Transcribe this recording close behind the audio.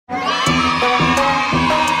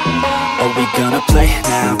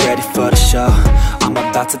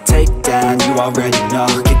it's a takedown. You already know.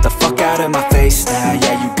 Get the fuck out of my face now.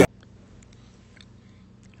 Yeah, you got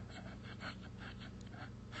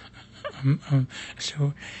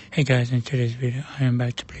So, hey guys, in today's video, I am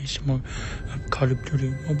about to play some more Call of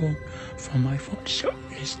Duty Mobile from my phone. So,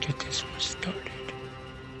 let's get this one started.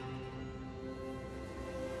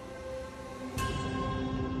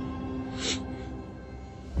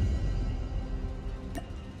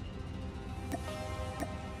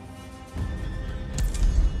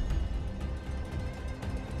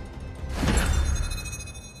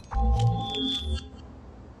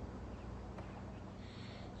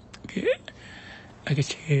 I can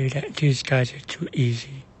tell that these guys are too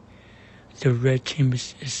easy. The red team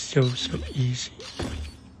is so easy.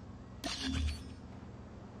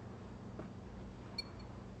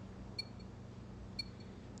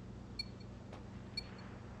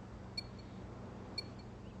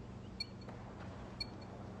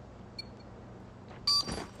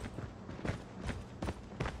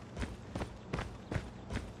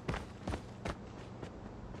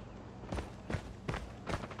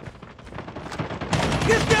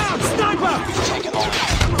 Get down, sniper! You've taken the lead.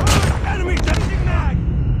 Enemy changing mag!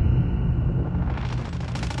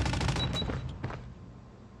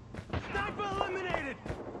 Sniper eliminated!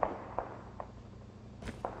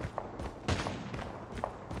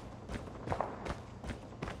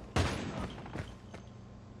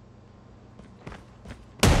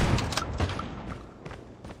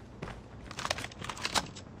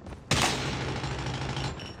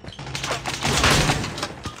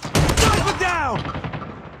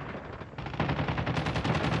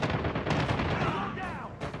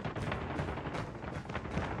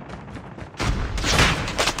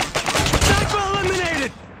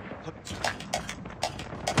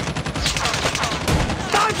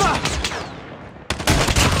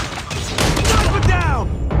 Sniper down!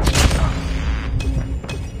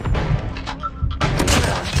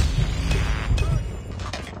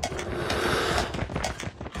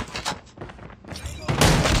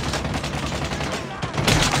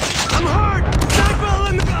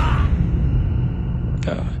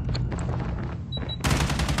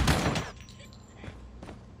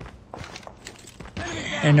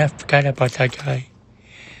 And I forgot about that guy.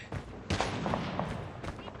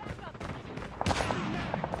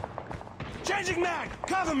 Changing mag!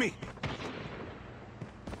 Cover me!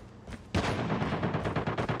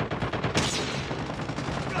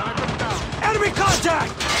 Enemy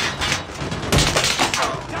contact!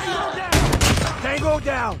 Tango down! Tango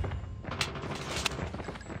down!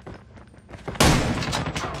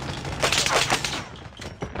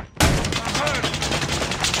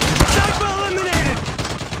 Sniper eliminated!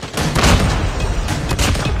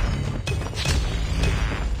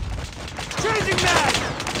 Changing mag!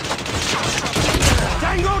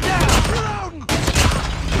 Tango down! Reloading!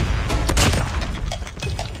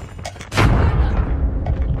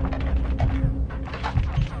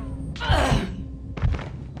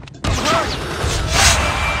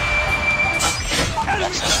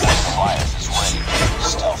 XS-1 Goliath is ready.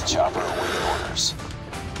 Stealth chopper awaiting orders.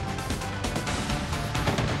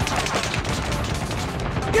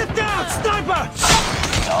 Get down, sniper!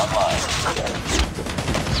 Online.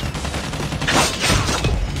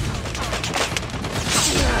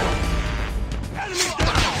 Enemy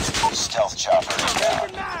down! Stealth chopper is down.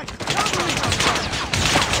 Mag! Cover me!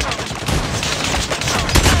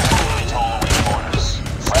 VTOL awaiting orders.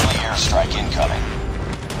 Friendly airstrike incoming.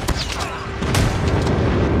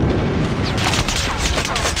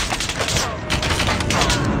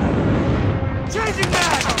 Changing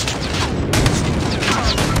mag!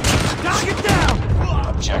 Target down!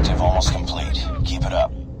 Objective almost complete. Keep it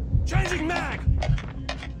up. Changing mag!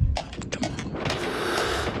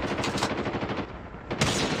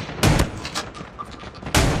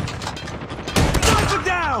 Sniper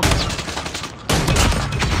down!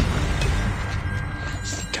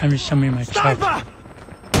 Time to show me my chopper. Sniper!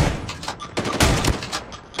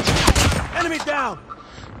 Enemy down!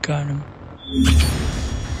 Got him.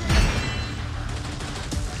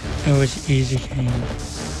 It was an easy game.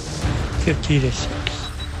 50-6.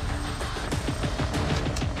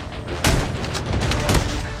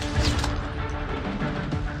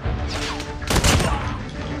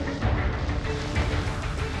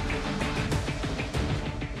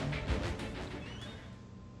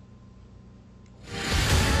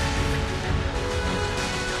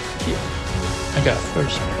 I got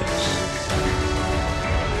first place.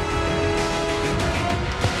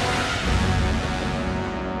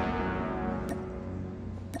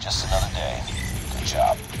 Just another day. Good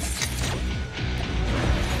job.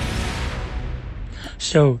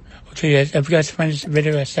 So, So yes, if you guys find this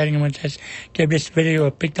video exciting and want to give this video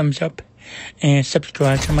a big thumbs up and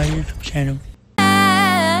subscribe to my YouTube channel.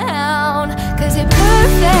 Cause you're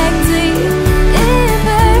perfectly